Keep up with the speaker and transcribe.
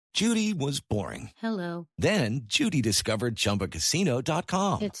Judy was boring. Hello. Then Judy discovered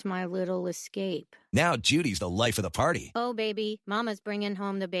ChumbaCasino.com. It's my little escape. Now Judy's the life of the party. Oh, baby, mama's bringing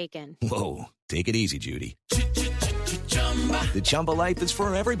home the bacon. Whoa, take it easy, Judy. The Chumba life is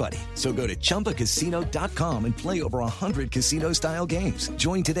for everybody. So go to ChumbaCasino.com and play over 100 casino-style games.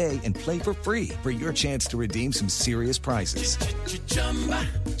 Join today and play for free for your chance to redeem some serious prizes.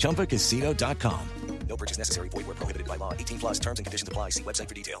 ChumbaCasino.com. No purchase necessary. Void where prohibited by law. 18 plus terms and conditions apply. See website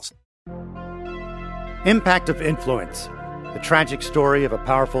for details. Impact of Influence, the tragic story of a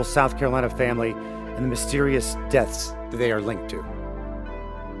powerful South Carolina family and the mysterious deaths that they are linked to.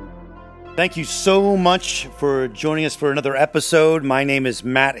 Thank you so much for joining us for another episode. My name is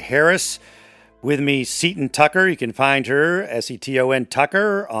Matt Harris. With me, Seton Tucker. You can find her, Seton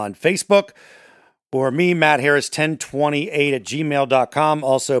Tucker, on Facebook. Or me, Matt Harris, 1028 at gmail.com.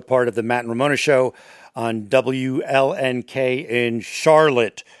 Also part of the Matt and Ramona Show on WLNK in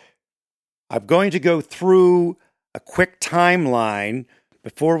Charlotte. I'm going to go through a quick timeline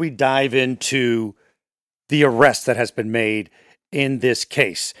before we dive into the arrest that has been made in this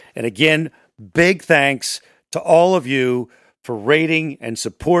case. And again, big thanks to all of you for rating and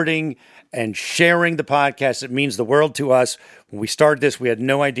supporting and sharing the podcast. It means the world to us. When we started this, we had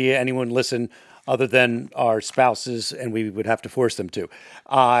no idea anyone listened other than our spouses, and we would have to force them to.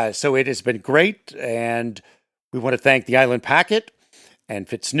 So it has been great, and we want to thank the Island Packet and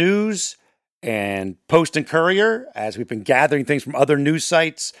Fitz News and Post and Courier, as we've been gathering things from other news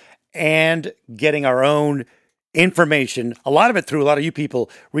sites and getting our own information, a lot of it through a lot of you people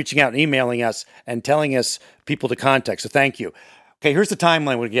reaching out and emailing us and telling us people to contact. So thank you. Okay, here's the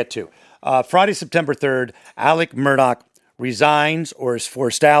timeline we'll get to. Friday, September 3rd, Alec Murdaugh resigns or is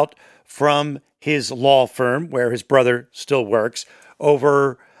forced out from his law firm, where his brother still works,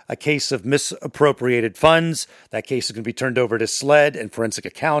 over a case of misappropriated funds. That case is going to be turned over to SLED and Forensic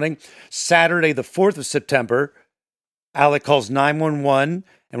Accounting. Saturday, the 4th of September, Alec calls 911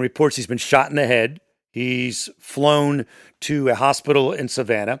 and reports he's been shot in the head. He's flown to a hospital in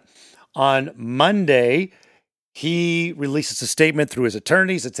Savannah. On Monday, he releases a statement through his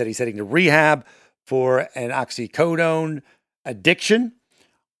attorneys that said he's heading to rehab for an oxycodone addiction.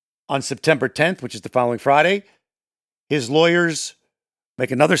 On September 10th, which is the following Friday, his lawyers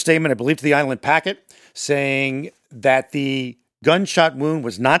make another statement, I believe to the Island Packet, saying that the gunshot wound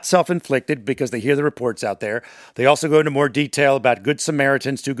was not self-inflicted because they hear the reports out there. They also go into more detail about two Good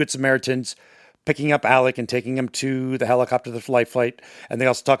Samaritans picking up Alec and taking him to the helicopter, the flight. And they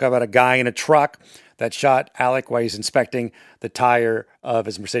also talk about a guy in a truck that shot Alec while he's inspecting the tire of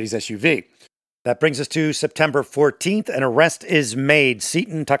his Mercedes SUV. That brings us to September 14th. An arrest is made.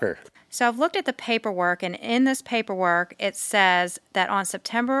 Seton Tucker. So I've looked at the paperwork, and in this paperwork, it says that on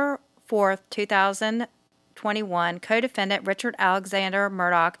September 4th, 2021, co-defendant Richard Alexander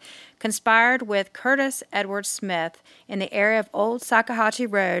Murdaugh conspired with Curtis Edward Smith in the area of Old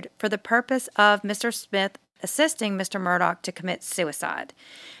Sakahatchee Road for the purpose of Mr. Smith assisting Mr. Murdaugh to commit suicide.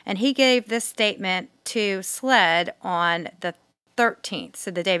 And he gave this statement to SLED on the 13th,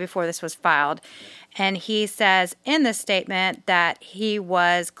 so the day before this was filed. And he says in this statement that he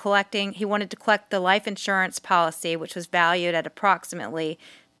wanted to collect the life insurance policy, which was valued at approximately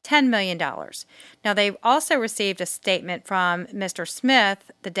 $10 million. Now, they also received a statement from Mr.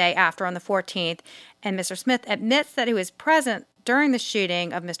 Smith the day after on the 14th, and Mr. Smith admits that he was present during the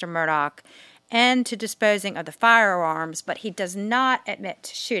shooting of Mr. Murdaugh and to disposing of the firearms, but he does not admit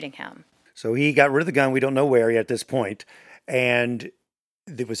to shooting him. So he got rid of the gun. We don't know where yet at this point. And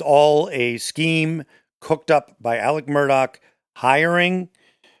it was all a scheme cooked up by Alec Murdaugh, hiring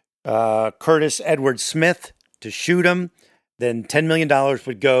Curtis Edward Smith to shoot him. Then $10 million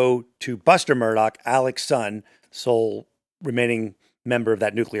would go to Buster Murdaugh, Alec's son, sole remaining member of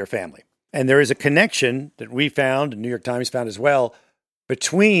that nuclear family. And there is a connection that we found, and New York Times found as well,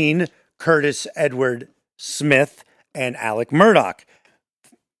 between Curtis Edward Smith and Alec Murdaugh.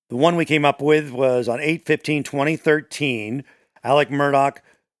 The one we came up with was on 8/15/2013. Alec Murdaugh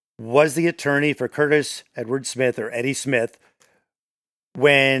was the attorney for Curtis Edward Smith, or Eddie Smith,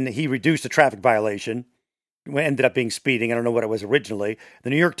 when he reduced a traffic violation. It ended up being speeding. I don't know what it was originally. The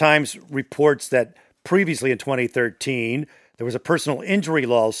New York Times reports that previously in 2013, there was a personal injury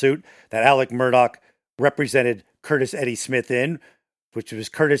lawsuit that Alec Murdaugh represented Curtis Eddie Smith in, which was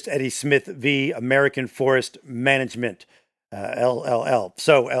Curtis Eddie Smith v. American Forest Management,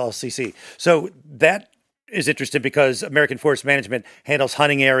 LLC. So that is interesting because American Forest Management handles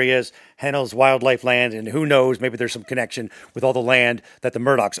hunting areas, handles wildlife land, and who knows, maybe there's some connection with all the land that the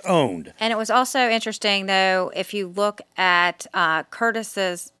Murdaughs owned. And it was also interesting, though, if you look at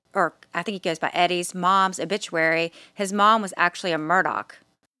Curtis's, or I think he goes by Eddie's mom's obituary, his mom was actually a Murdaugh.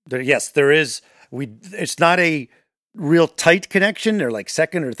 Yes, there is. It's not a real tight connection. They're like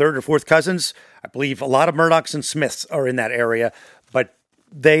second or third or fourth cousins. I believe a lot of Murdochs and Smiths are in that area, but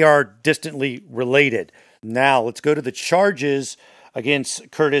they are distantly related. Now, let's go to the charges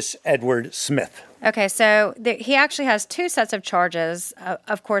against Curtis Edward Smith. Okay, so he actually has two sets of charges.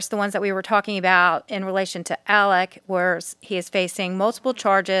 Of course, the ones that we were talking about in relation to Alec, where he is facing multiple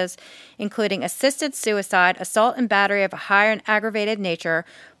charges, including assisted suicide, assault and battery of a higher and aggravated nature,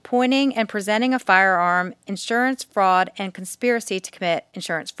 pointing and presenting a firearm, insurance fraud, and conspiracy to commit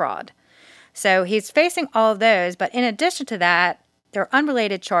insurance fraud. So he's facing all of those, but in addition to that, they're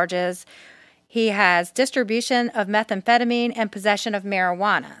unrelated charges. He has distribution of methamphetamine and possession of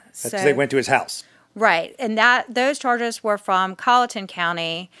marijuana. That's because they went to his house. Right, and those charges were from Colleton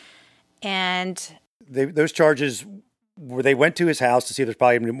County, and those charges were they went to his house to see if there's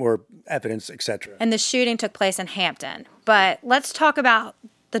probably more evidence, etc. And the shooting took place in Hampton. But let's talk about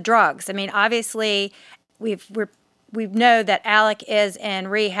the drugs. I mean, obviously, we know that Alec is in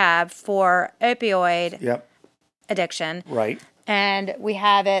rehab for opioid addiction, right? And we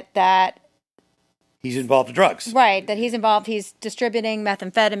have it that he's involved in drugs. Right, that he's involved. He's distributing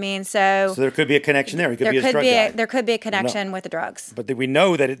methamphetamine. So there could be a connection there. He could be a drug guy. There could be a connection with the drugs. But we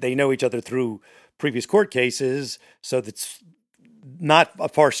know that they know each other through previous court cases, so that's not a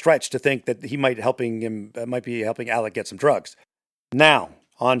far stretch to think that he might be helping Alec get some drugs. Now,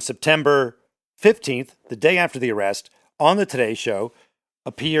 on September 15th, the day after the arrest, on the Today Show,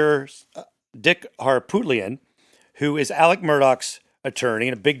 appears Dick Harpootlian, who is Alec Murdaugh's attorney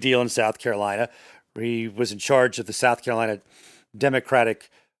and a big deal in South Carolina. He was in charge of the South Carolina Democratic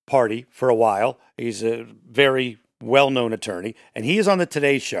Party for a while. He's a very well-known attorney, and he is on the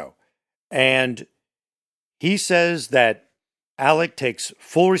Today Show. And he says that Alec takes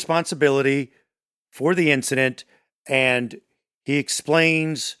full responsibility for the incident, and he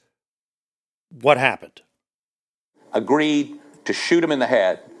explains what happened. Agreed to shoot him in the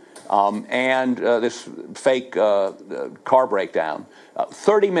head and this fake car breakdown.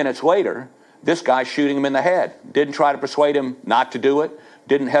 30 minutes later, this guy shooting him in the head. Didn't try to persuade him not to do it.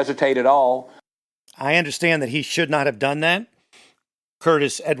 Didn't hesitate at all. I understand that he should not have done that.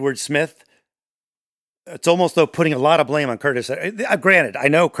 Curtis Edward Smith. It's almost though putting a lot of blame on Curtis. Granted, I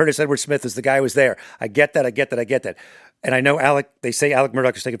know Curtis Edward Smith is the guy who was there. I get that. And I know they say Alec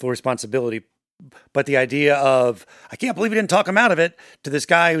Murdaugh is taking full responsibility. But the idea of, I can't believe he didn't talk him out of it, to this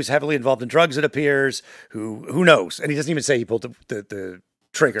guy who's heavily involved in drugs, it appears, who knows? And he doesn't even say he pulled the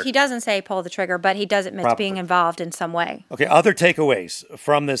trigger. He doesn't say he pulled the trigger, but he does admit to being involved in some way. Okay, other takeaways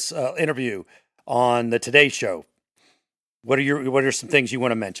from this interview on the Today Show. What are some things you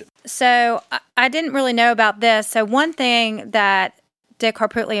want to mention? So I didn't really know about this. So one thing that Dick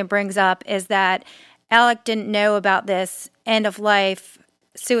Harpootlian brings up is that Alec didn't know about this end-of-life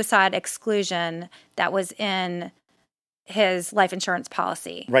suicide exclusion that was in his life insurance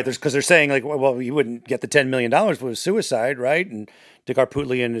policy. Right, because they're saying, like, well, he wouldn't get the $10 million if it was suicide, right? And Dick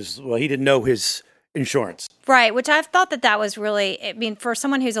Harpootlian he didn't know his insurance. Right, which I've thought that was really, I mean, for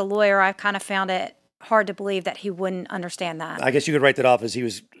someone who's a lawyer, I've kind of found it hard to believe that he wouldn't understand that. I guess you could write that off as he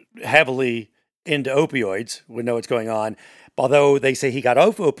was heavily into opioids, would know what's going on. Although they say he got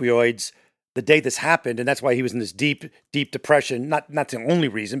off opioids the day this happened, and that's why he was in this deep, deep depression. Not the only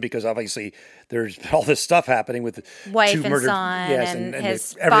reason, because obviously there's all this stuff happening with wife two and murdered, son, yes, and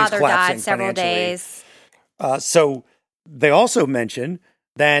his everything's father collapsing died several financially. days. So they also mention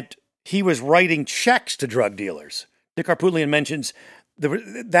that he was writing checks to drug dealers. Dick Harpootlian mentions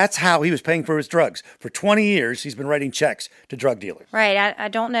that's how he was paying for his drugs. For 20 years, he's been writing checks to drug dealers. Right. I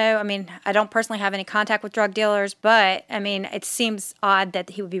don't know. I mean, I don't personally have any contact with drug dealers, but, I mean, it seems odd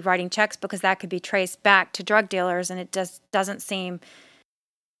that he would be writing checks because that could be traced back to drug dealers, and it just doesn't seem...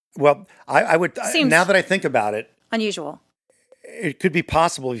 Well, I would... Now that I think about it... Unusual. It could be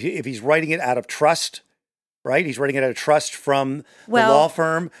possible if he's writing it out of trust, right? He's writing it out of trust from the law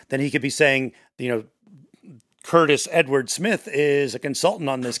firm, then he could be saying, Curtis Edward Smith is a consultant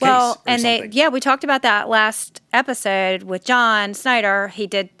on this case. Well, and we talked about that last episode with John Snyder. He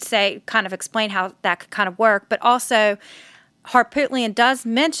did kind of explain how that could kind of work, but also Harpootlian does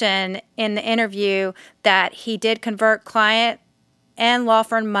mention in the interview that he did convert client and law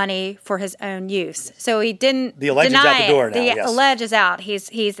firm money for his own use. So he didn't the alleged deny is out the door it. now. The alleged is out.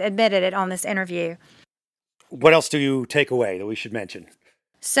 He's admitted it on this interview. What else do you take away that we should mention?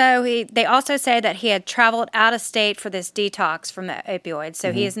 So they also say that he had traveled out of state for this detox from the opioids.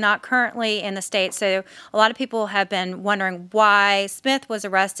 So he is not currently in the state. So a lot of people have been wondering why Smith was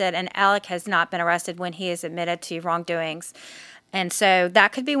arrested and Alec has not been arrested when he is admitted to wrongdoings. And so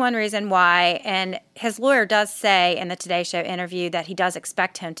that could be one reason why. And his lawyer does say in the Today Show interview that he does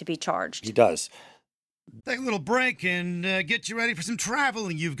expect him to be charged. He does. Take a little break and get you ready for some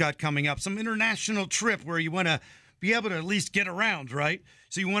traveling you've got coming up, some international trip where you want to be able to at least get around, right?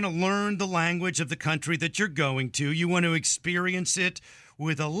 So you want to learn the language of the country that you're going to. You want to experience it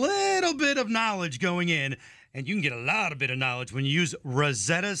with a little bit of knowledge going in. And you can get a lot of bit of knowledge when you use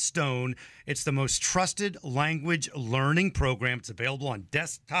Rosetta Stone. It's the most trusted language learning program. It's available on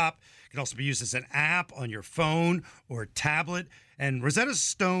desktop. It can also be used as an app on your phone or tablet. And Rosetta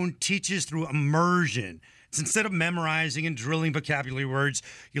Stone teaches through immersion. It's instead of memorizing and drilling vocabulary words,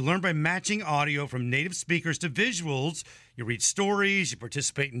 you learn by matching audio from native speakers to visuals. You read stories, you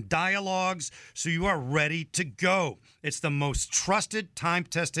participate in dialogues, so you are ready to go. It's the most trusted,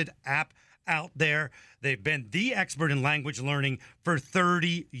 time-tested app out there. They've been the expert in language learning for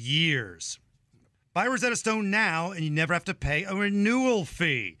 30 years. Buy Rosetta Stone now, and you never have to pay a renewal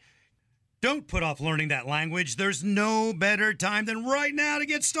fee. Don't put off learning that language. There's no better time than right now to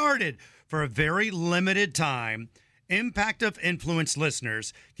get started. For a very limited time, Impact of Influence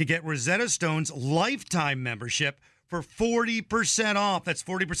listeners can get Rosetta Stone's lifetime membership for 40% off. That's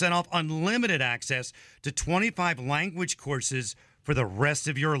 40% off unlimited access to 25 language courses for the rest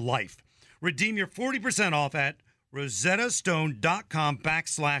of your life. Redeem your 40% off at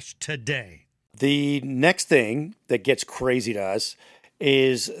rosettastone.com/today. The next thing that gets crazy to us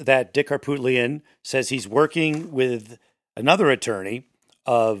is that Dick Harpootlian says he's working with another attorney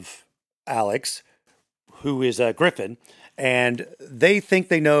of Alex, who is Griffin, and they think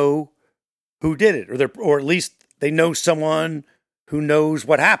they know who did it, or at least they know someone who knows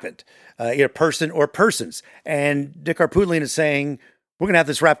what happened, either person or persons. And Dick Harpootlian is saying, we're going to have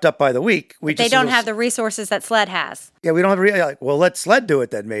this wrapped up by the week. They don't have the resources that SLED has. Yeah, we don't have well, let SLED do it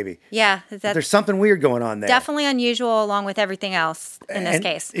then, maybe. Yeah. There's something weird going on there. Definitely unusual along with everything else in this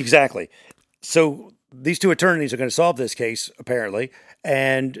case. Exactly. So these two attorneys are going to solve this case, apparently.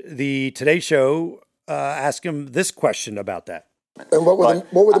 And the Today Show asked him this question about that. And what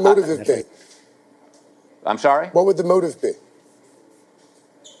would the motive be? I'm sorry? What would the motive be?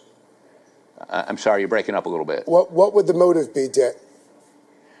 I'm sorry, you're breaking up a little bit. What would the motive be, Dick?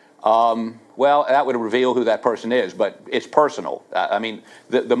 Well, that would reveal who that person is, but it's personal. I mean,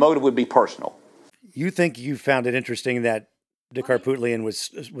 the motive would be personal. You think you found it interesting that Dick Harpootlian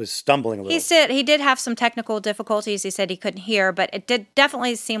was stumbling a little? He did have some technical difficulties. He said he couldn't hear, but it did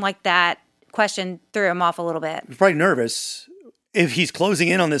definitely seem like that question threw him off a little bit. He's probably nervous if he's closing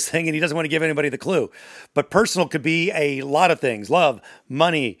in on this thing and he doesn't want to give anybody the clue. But personal could be a lot of things: love,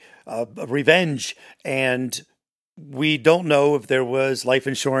 money, revenge, and we don't know if there was life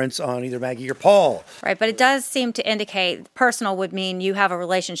insurance on either Maggie or Paul. Right, but it does seem to indicate personal would mean you have a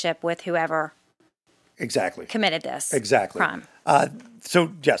relationship with whoever exactly committed this crime. crime. So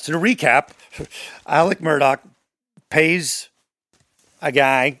to recap, Alec Murdaugh pays a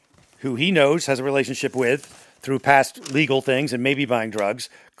guy who he knows has a relationship with through past legal things and maybe buying drugs,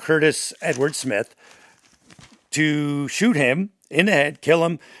 Curtis Edward Smith, to shoot him in the head, kill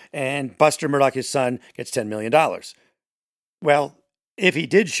him, and Buster Murdaugh, his son, gets $10 million. Well, if he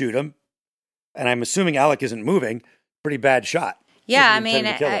did shoot him, and I'm assuming Alec isn't moving, pretty bad shot. Yeah, I mean,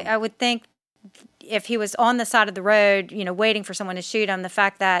 I would think if he was on the side of the road, waiting for someone to shoot him, the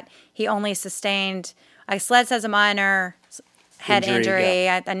fact that he only sustained, SLED says a minor head injury.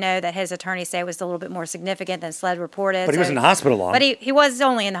 Yeah. I know that his attorneys say it was a little bit more significant than SLED reported. But he was in the hospital long. But he was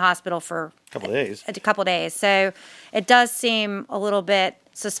only in the hospital for a couple of days. So it does seem a little bit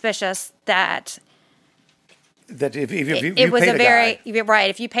suspicious that if you was paid a very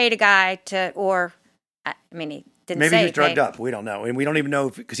right. If you paid a guy he didn't maybe say he was drugged up. We don't know, and we don't even know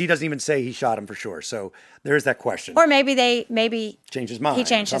because he doesn't even say he shot him for sure. So there is that question. Or maybe changed his mind. He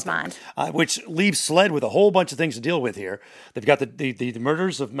changed his mind, which leaves SLED with a whole bunch of things to deal with here. They've got the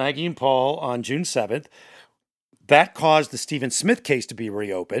murders of Maggie and Paul on June 7th. That caused the Stephen Smith case to be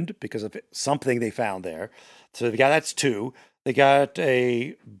reopened because of something they found there. So that's two. They got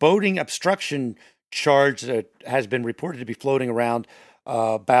a boating obstruction charge that has been reported to be floating around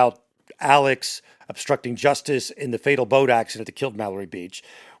about Alex obstructing justice in the fatal boat accident that killed Mallory Beach.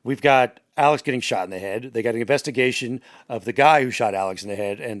 We've got Alex getting shot in the head. They got an investigation of the guy who shot Alex in the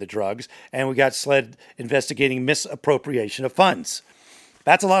head and the drugs. And we got SLED investigating misappropriation of funds.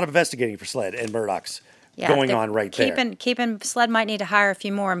 That's a lot of investigating for SLED and Murdaugh's going on right there. SLED might need to hire a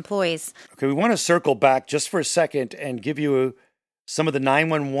few more employees. Okay, we want to circle back just for a second and give you some of the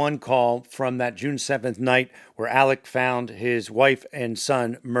 911 call from that June 7th night where Alec found his wife and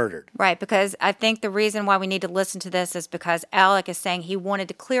son murdered. Right, because I think the reason why we need to listen to this is because Alec is saying he wanted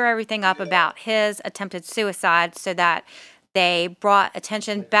to clear everything up about his attempted suicide so that they brought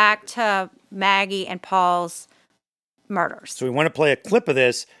attention back to Maggie and Paul's murders. So we want to play a clip of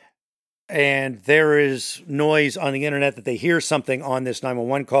this, and there is noise on the internet that they hear something on this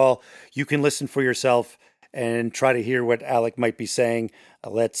 911 call. You can listen for yourself and try to hear what Alec might be saying.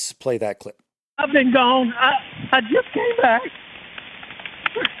 Let's play that clip. I've been gone. I just came back.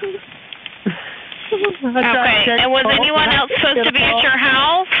 Okay, and was anyone else supposed to be at your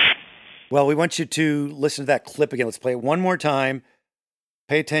house? Well, we want you to listen to that clip again. Let's play it one more time.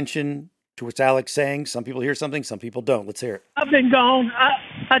 Pay attention to what Alec's saying. Some people hear something, some people don't. Let's hear it. I've been gone.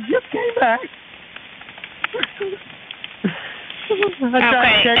 I just came back.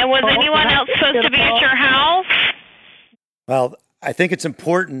 Okay, and was anyone else supposed to be at your house? Well, I think it's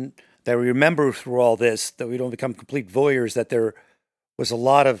important that we remember through all this, that we don't become complete voyeurs, that there was a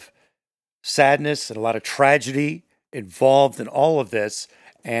lot of sadness and a lot of tragedy involved in all of this,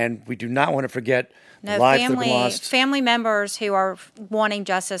 and we do not want to forget the lives that have been lost. Family members who are wanting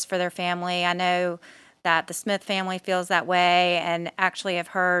justice for their family. I know that the Smith family feels that way, and actually have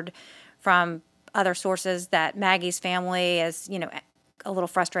heard from other sources that Maggie's family is, a little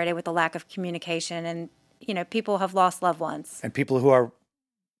frustrated with the lack of communication, and, people have lost loved ones. And people who are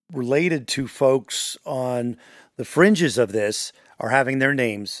related to folks on the fringes of this are having their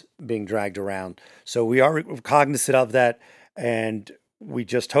names being dragged around. So we are cognizant of that, and we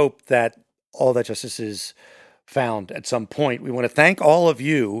just hope that all that justice is found at some point. We want to thank all of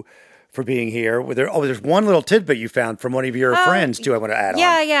you for being here. There's one little tidbit you found from one of your friends, too, I want to add on.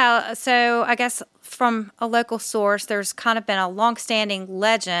 Yeah. So I guess from a local source, there's kind of been a longstanding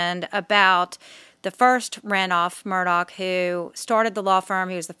legend about the first Randolph Murdaugh, who started the law firm.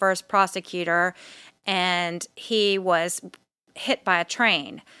 He was the first prosecutor, and he was hit by a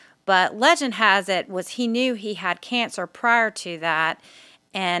train. But legend has it was he knew he had cancer prior to that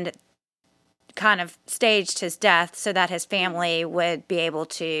and kind of staged his death so that his family would be able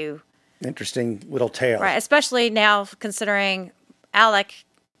to... Interesting little tale. Right, especially now considering Alec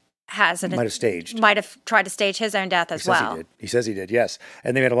might have tried to stage his own death as well. He says he did, yes.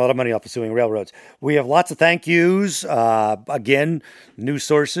 And they made a lot of money off of suing railroads. We have lots of thank yous. Again, news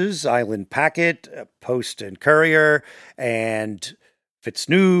sources, Island Packet, Post and Courier, and Fitz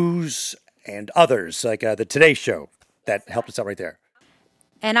News, and others, like the Today Show. That helped us out right there.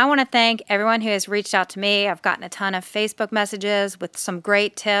 And I want to thank everyone who has reached out to me. I've gotten a ton of Facebook messages with some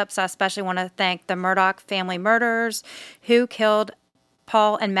great tips. I especially want to thank the Murdaugh Family Murders, Who Killed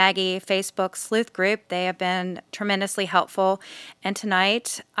Paul and Maggie Facebook sleuth group. They have been tremendously helpful. And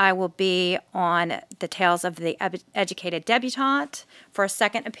tonight I will be on the Tales of the Educated Debutante for a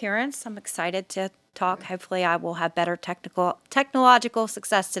second appearance. I'm excited to talk. Hopefully I will have better technological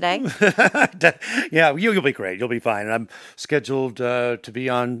success today. Yeah, you'll be great. You'll be fine. And I'm scheduled to be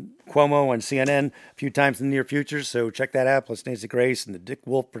on Cuomo on CNN a few times in the near future, so check that out, plus Nancy Grace and the Dick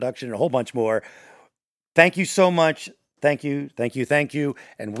Wolf production and a whole bunch more. Thank you so much. Thank you,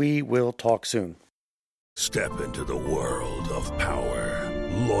 and we will talk soon. Step into the world of power,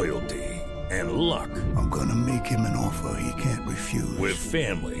 loyalty, and luck. I'm gonna make him an offer he can't refuse. With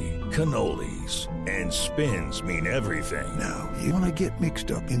family, cannolis, and spins mean everything. Now, you wanna get mixed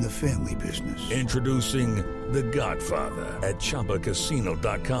up in the family business. Introducing The Godfather at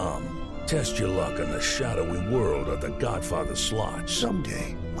ChumbaCasino.com. Test your luck in the shadowy world of The Godfather slot.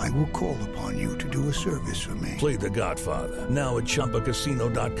 Someday, I will call upon you to do a service for me. Play The Godfather, now at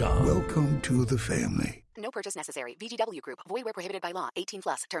ChumbaCasino.com. Welcome to the family. No purchase necessary. VGW Group. Void where prohibited by law. 18+.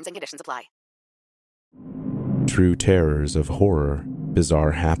 Terms and conditions apply. True terrors of horror,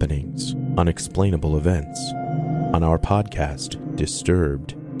 bizarre happenings, unexplainable events. On our podcast,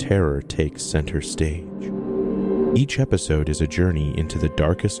 Disturbed, terror takes center stage. Each episode is a journey into the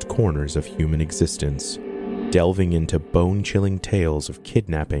darkest corners of human existence, delving into bone-chilling tales of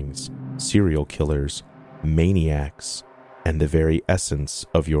kidnappings, serial killers, maniacs, and the very essence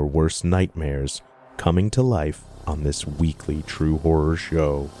of your worst nightmares coming to life on this weekly true horror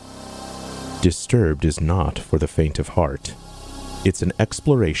show. Disturbed is not for the faint of heart. It's an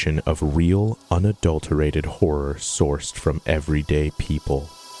exploration of real, unadulterated horror sourced from everyday people.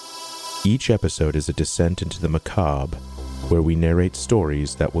 Each episode is a descent into the macabre, where we narrate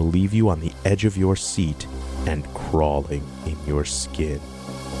stories that will leave you on the edge of your seat and crawling in your skin.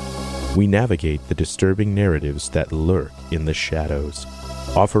 We navigate the disturbing narratives that lurk in the shadows,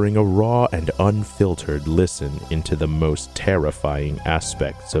 offering a raw and unfiltered listen into the most terrifying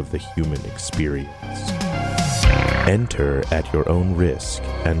aspects of the human experience. Enter at your own risk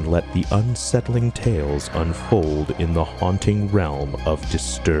and let the unsettling tales unfold in the haunting realm of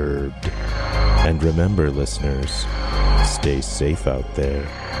Disturbed. And remember, listeners, stay safe out there.